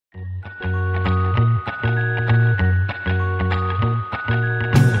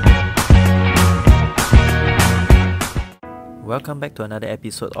Welcome back to another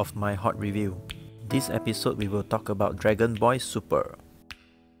episode of my Hot Review. This episode we will talk about Dragon Boy Hsuper.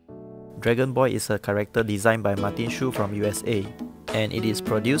 Dragon Boy is a character designed by Martin Hsu from USA, and it is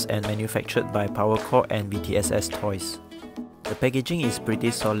produced and manufactured by PowerCore and VTSS Toys. The packaging is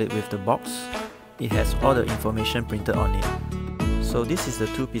pretty solid with the box. It has all the information printed on it. So this is the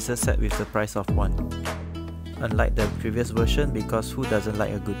 2-pieces set with the price of 1. Unlike the previous version, because who doesn't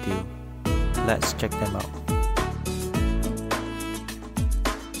like a good deal? Let's check them out.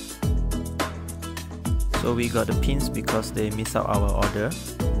 So we got the pins because they missed out our order,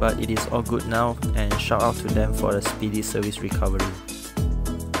 but it is all good now, and shout out to them for a speedy service recovery.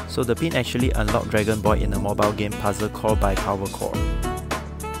 So the pin actually unlocked Dragon Boy in a mobile game puzzle called by PowerCore.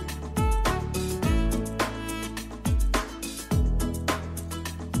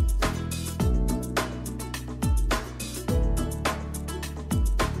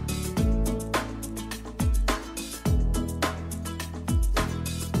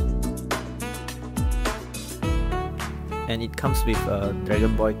 And it comes with a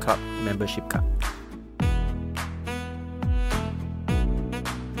Dragon Boy Cup membership card.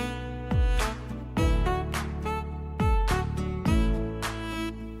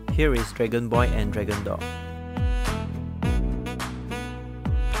 Here is Dragon Boy and Dragon Dog.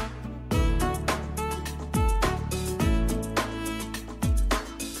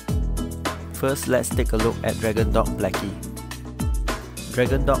 First, let's take a look at Dragon Dog Blackie.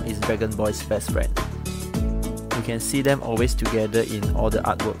 Dragon Dog is Dragon Boy's best friend. You can see them always together in all the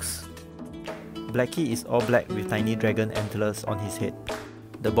artworks. Blackie is all black with tiny dragon antlers on his head.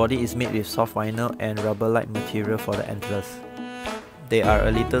 The body is made with soft vinyl and rubber-like material for the antlers. They are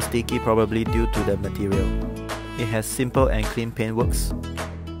a little sticky, probably due to the material. It has simple and clean paintworks,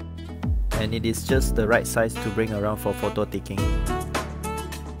 and it is just the right size to bring around for photo taking.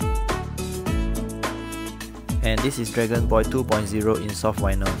 And this is Dragon Boy 2.0 in soft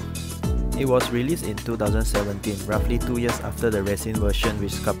vinyl. It was released in 2017, roughly 2 years after the resin version,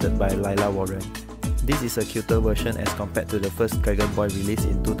 which sculpted by Lila Warren. This is a cuter version as compared to the first Dragon Boy released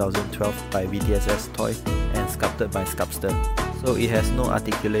in 2012 by VTSS Toys and sculpted by Sculptor. So it has no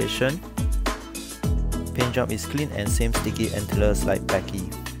articulation, paint job is clean, and same sticky antlers like Blackie.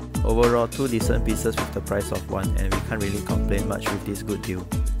 Overall, 2 decent pieces with the price of 1, and we can't really complain much with this good deal.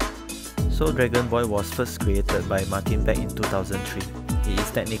 So Dragon Boy was first created by Martin back in 2003. He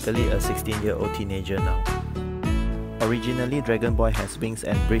is technically a 16-year-old teenager now. Originally, Dragon Boy has wings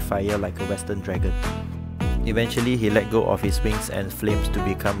and breathe fire like a western dragon. Eventually, he let go of his wings and flames to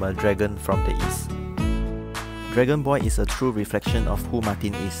become a dragon from the east. Dragon Boy is a true reflection of who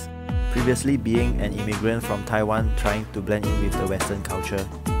Martin is, previously being an immigrant from Taiwan trying to blend in with the Western culture,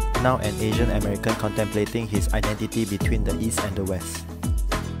 now an Asian American contemplating his identity between the East and the West.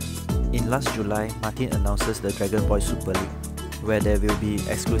 In last July, Martin announces the Dragon Boy Super League, where there will be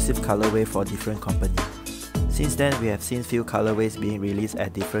exclusive colorway for different companies. Since then, we have seen few colorways being released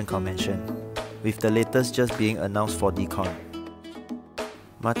at different conventions, with the latest just being announced for Decon.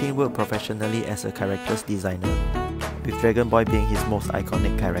 Martin worked professionally as a characters designer, with Dragon Boy being his most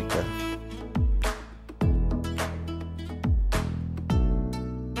iconic character.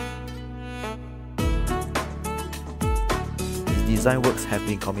 His design works have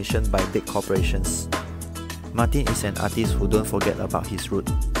been commissioned by big corporations. Martin is an artist who don't forget about his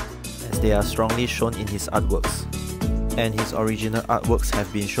roots, as they are strongly shown in his artworks, and his original artworks have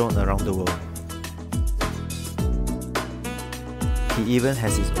been shown around the world. He even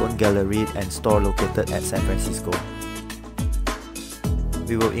has his own gallery and store located at San Francisco.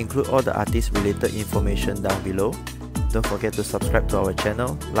 We will include all the artist-related information down below. Don't forget to subscribe to our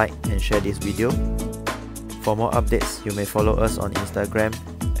channel, like and share this video. For more updates, you may follow us on Instagram,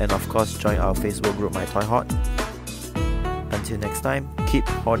 and of course join our Facebook group My Toy Hoard. Until next time, keep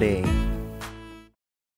hoarding!